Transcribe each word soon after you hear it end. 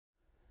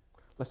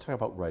let's talk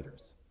about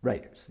writers.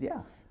 Writers,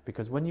 yeah.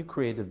 Because when you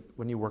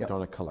worked Yep.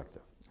 on a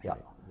collective, Yeah.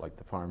 like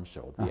the farm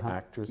show, the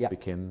actors Yep.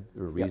 became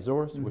a Yep.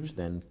 resource, which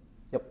then,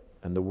 Yep.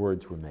 and the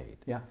words were made.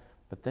 Yeah.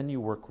 But then you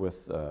work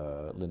with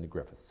Linda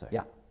Griffiths, say.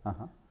 Yeah.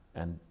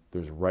 And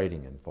there's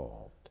writing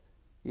involved.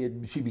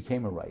 She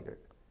became a writer.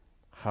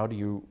 How do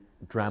you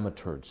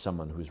dramaturge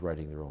someone who's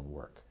writing their own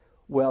work?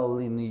 Well,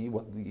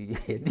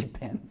 it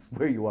depends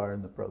where you are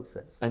in the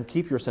process. And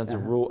keep your sense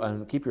of rule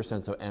and keep your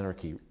sense of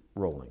anarchy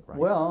rolling, right?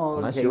 Well,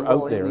 unless okay, you're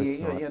well, out there, in the, it's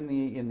not.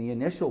 in the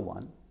initial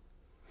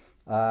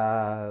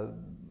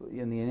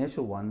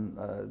one,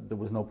 there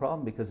was no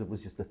problem because it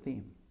was just a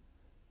theme,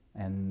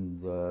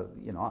 and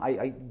you know,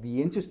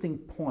 the interesting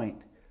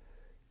point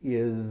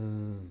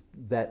is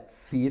that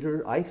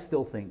theater. I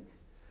still think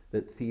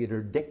that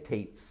theater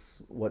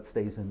dictates what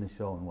stays in the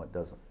show and what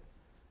doesn't.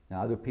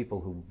 Now, other people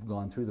who've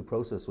gone through the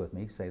process with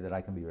me say that I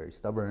can be very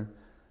stubborn,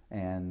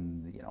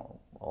 and you know,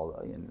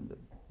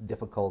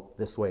 difficult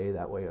this way,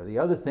 that way, or the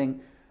other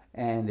thing.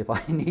 And if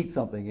I need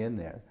something in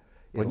there,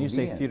 When you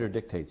say theater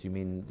dictates, you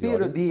mean the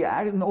theater,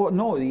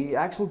 audience? the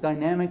actual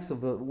dynamics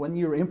of when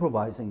you're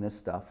improvising this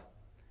stuff,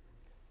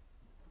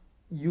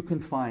 you can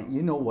find,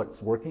 you know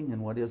what's working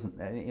and what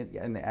isn't.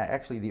 And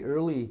actually, the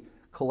early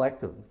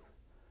collective,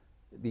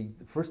 the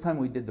first time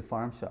we did the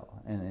farm show,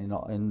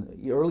 and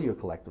the earlier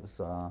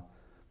collectives,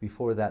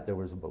 before that there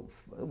was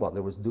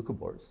there was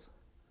Dukebor's,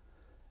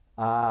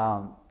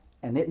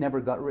 and it never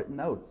got written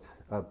out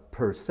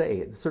per se.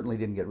 It certainly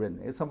didn't get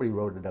written. Somebody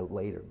wrote it out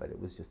later, but it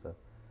was just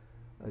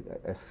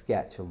a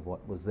sketch of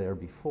what was there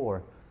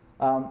before.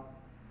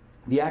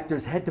 The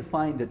actors had to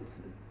find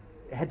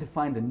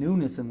a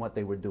newness in what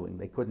they were doing.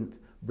 They couldn't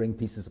bring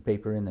pieces of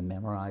paper in and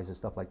memorize or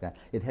stuff like that.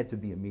 It had to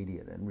be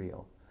immediate and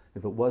real.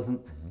 If it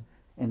wasn't,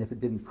 and if it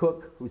didn't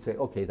cook, we'd say,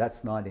 okay,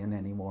 that's not in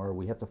anymore.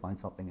 We have to find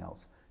something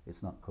else.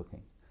 It's not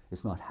cooking.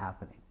 It's not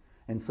happening.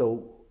 And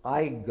so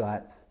I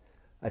got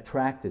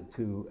attracted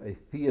to a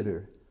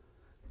theater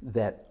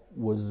that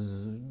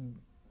was,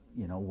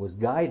 was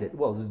guided,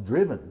 was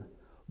driven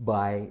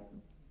by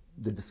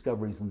the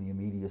discoveries and the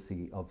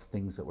immediacy of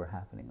things that were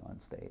happening on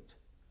stage.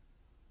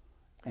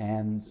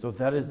 And so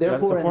that is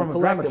therefore, that's a form in of the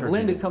collective,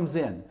 dramaturgy. Linda comes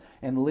in,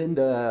 and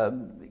Linda,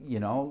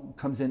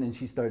 comes in and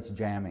she starts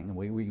jamming. And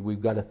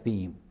we've got a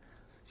theme.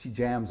 She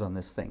jams on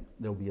this thing.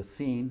 There'll be a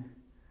scene.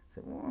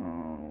 Say,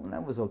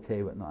 that was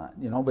okay, but not.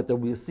 But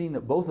there'll be a scene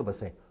that both of us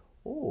say,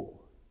 oh.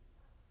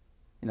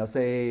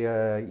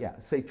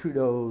 Say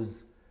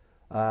Trudeau's.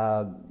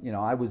 I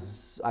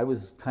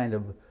was kind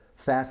of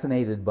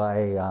fascinated by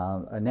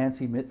a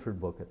Nancy Mitford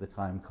book at the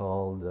time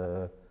called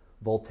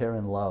Voltaire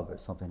in Love or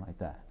something like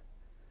that.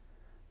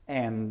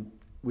 And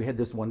we had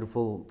this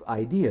wonderful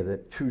idea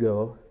that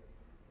Trudeau,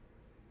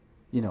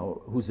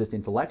 who's this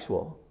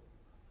intellectual,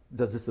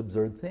 does this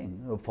absurd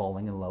thing of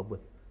falling in love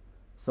with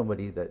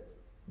somebody that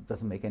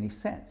doesn't make any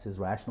sense, his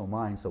rational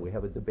mind. So we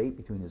have a debate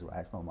between his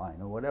rational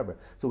mind or whatever.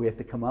 So we have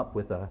to come up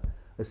with a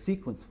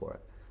sequence for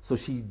it. So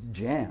she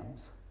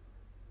jams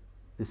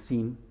the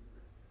scene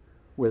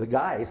where the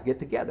guys get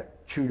together,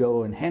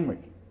 Trudeau and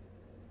Henry.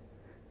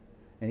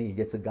 And he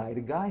gets a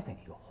guy-to-guy thing.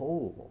 He goes,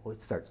 oh,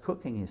 it starts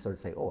cooking. He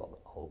starts saying, oh,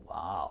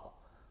 wow,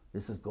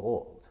 this is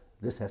gold.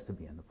 This has to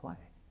be in the play.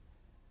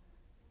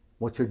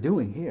 What you're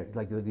doing here,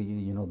 like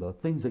the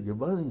things that you're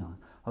buzzing on.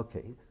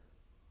 Okay,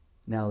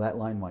 now that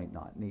line might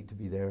not need to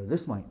be there.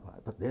 This might,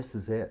 but this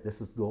is it.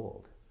 This is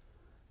gold.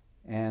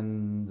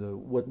 And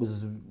what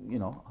was,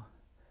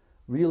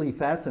 really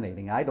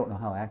fascinating, I don't know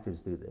how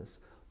actors do this,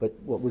 but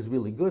what was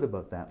really good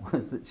about that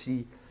was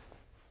that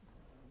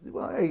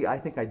I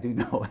think I do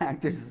know,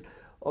 actors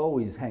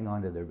always hang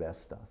on to their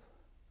best stuff.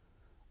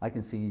 I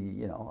can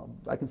see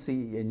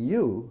in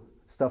you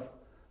stuff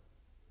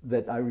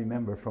that I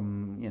remember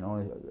from, a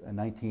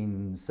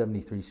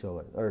 1973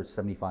 show or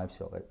 75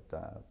 show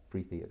at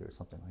Free Theatre or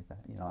something like that.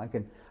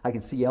 I can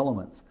see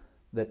elements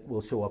that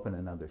will show up in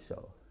another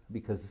show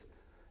because,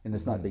 and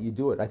it's not that you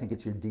do it, I think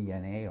it's your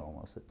DNA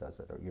almost that does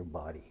it, or your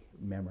body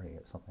memory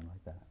or something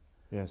like that.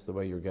 Yes, the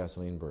way your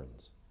gasoline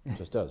burns. It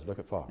just does. Look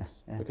at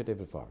Fox. Yeah. Look at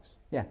David Fox.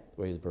 Yeah.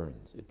 The way his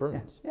burns. It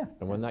burns. Yeah.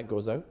 And when that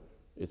goes out,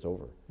 it's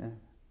over. Yeah.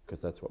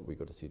 Because that's what we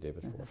go to see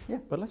David for. Yeah.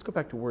 But let's go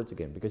back to words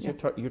again, because Yeah.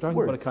 you're talking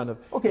Words. about a kind of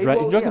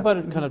you're talking about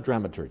a kind of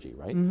dramaturgy,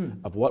 right?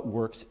 Of what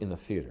works in the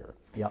theatre.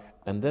 Yeah.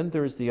 And then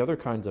there's the other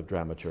kinds of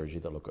dramaturgy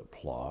that look at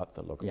plot,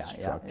 that look at Yeah,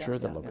 structure,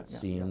 that look at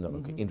scene, that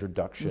look at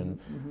introduction.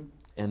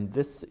 And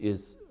this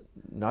is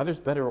neither's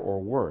better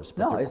or worse,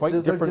 but they're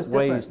quite different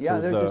ways. Yeah,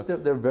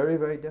 they're very,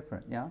 very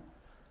different. Yeah.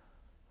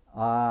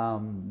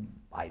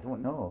 I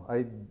don't know.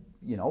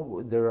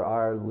 There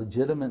are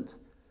legitimate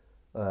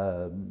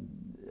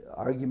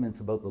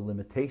arguments about the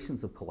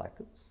limitations of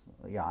collectives.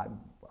 Yeah,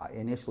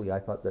 initially I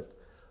thought that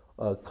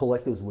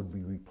collectives would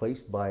be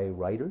replaced by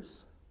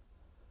writers,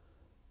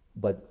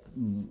 but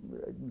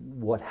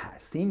what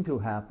seemed to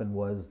happen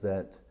was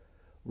that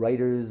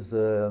writers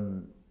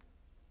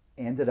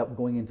ended up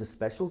going into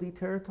specialty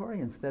territory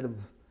instead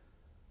of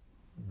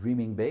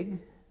dreaming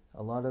big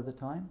a lot of the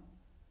time.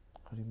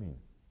 How do you mean?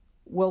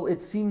 Well,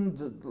 it seemed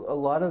a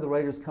lot of the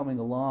writers coming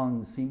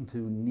along seemed to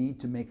need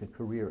to make a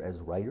career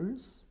as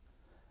writers,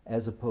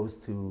 as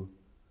opposed to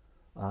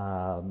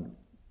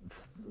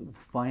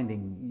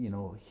finding, you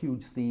know,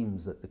 huge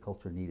themes that the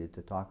culture needed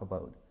to talk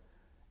about.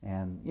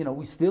 And, you know,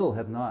 we still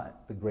have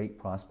not the great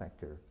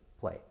prospector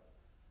play.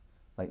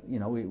 Like, you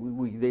know,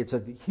 it's a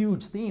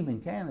huge theme in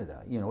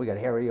Canada. You know, we got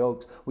Harry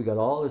Oakes, we got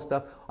all this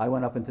stuff. I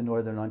went up into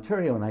Northern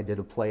Ontario and I did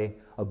a play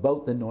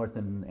about the North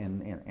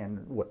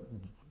and what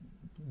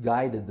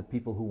guided the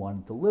people who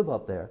wanted to live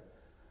up there.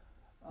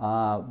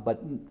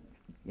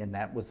 And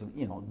that was,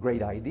 you know, a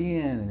great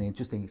idea and an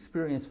interesting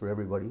experience for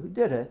everybody who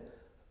did it,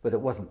 but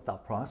it wasn't the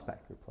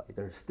prospector play.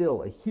 There's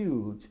still a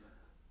huge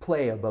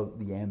play about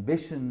the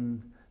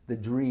ambition, the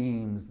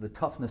dreams, the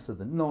toughness of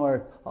the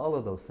North, all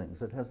of those things.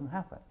 That hasn't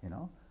happened, you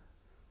know.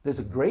 There's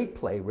a great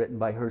play written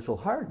by Herschel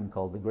Hardin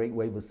called The Great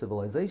Wave of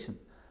Civilization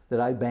that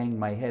I banged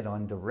my head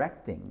on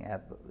directing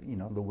at, you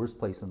know, the worst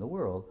place in the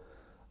world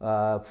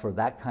for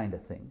that kind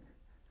of thing.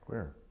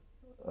 Where?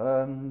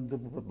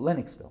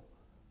 Lennoxville.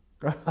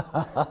 Yeah.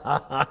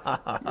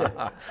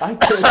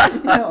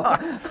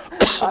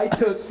 I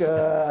took,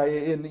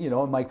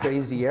 in my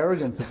crazy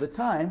arrogance at the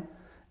time,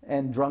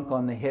 and drunk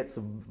on the hits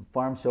of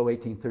Farm Show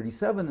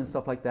 1837 and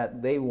stuff like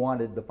that, they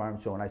wanted the Farm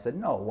Show, and I said,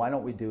 no, why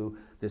don't we do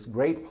this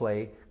great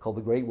play called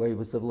The Great Wave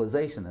of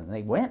Civilization? And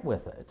they went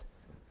with it.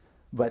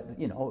 But,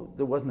 you know,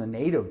 there wasn't a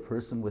native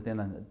person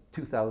within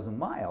 2,000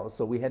 miles,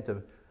 so we had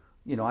to,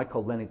 you know, I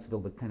called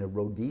Lennoxville the kind of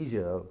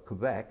Rhodesia of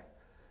Quebec.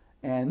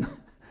 And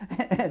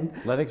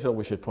Lennoxville,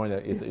 we should point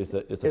out, is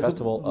a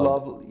festival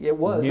of it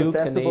was new a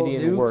festival,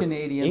 Canadian new work,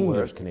 Canadian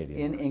English work, Canadian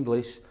in work.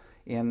 English,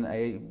 in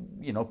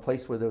a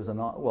place where there was there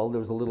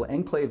was a little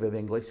enclave of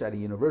English at a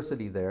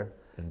university there,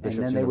 and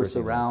then they were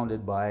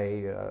surrounded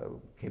by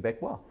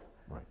Quebecois,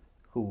 right,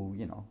 who,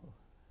 you know,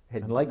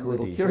 had and like a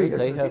little Rhodesia, curious.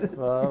 they have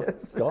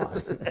gone.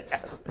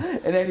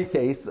 In any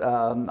case,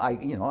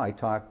 I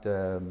talked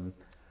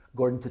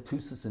Gordon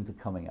Tatusis into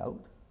coming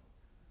out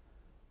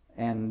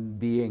and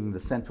being the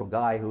central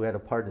guy who had a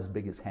part as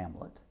big as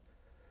Hamlet.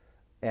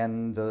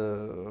 And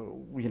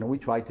we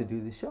tried to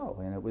do the show,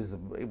 and it was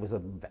a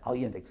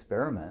valiant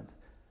experiment,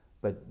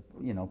 but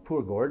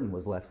poor Gordon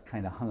was left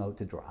kind of hung out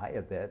to dry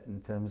a bit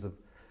in terms of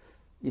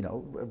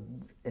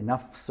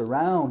enough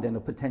surround and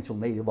a potential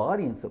native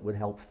audience that would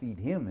help feed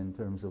him in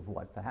terms of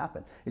what to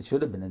happen. It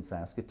should have been in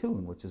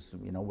Saskatoon, which is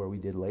where we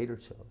did later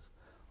shows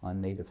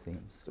on native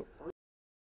themes. So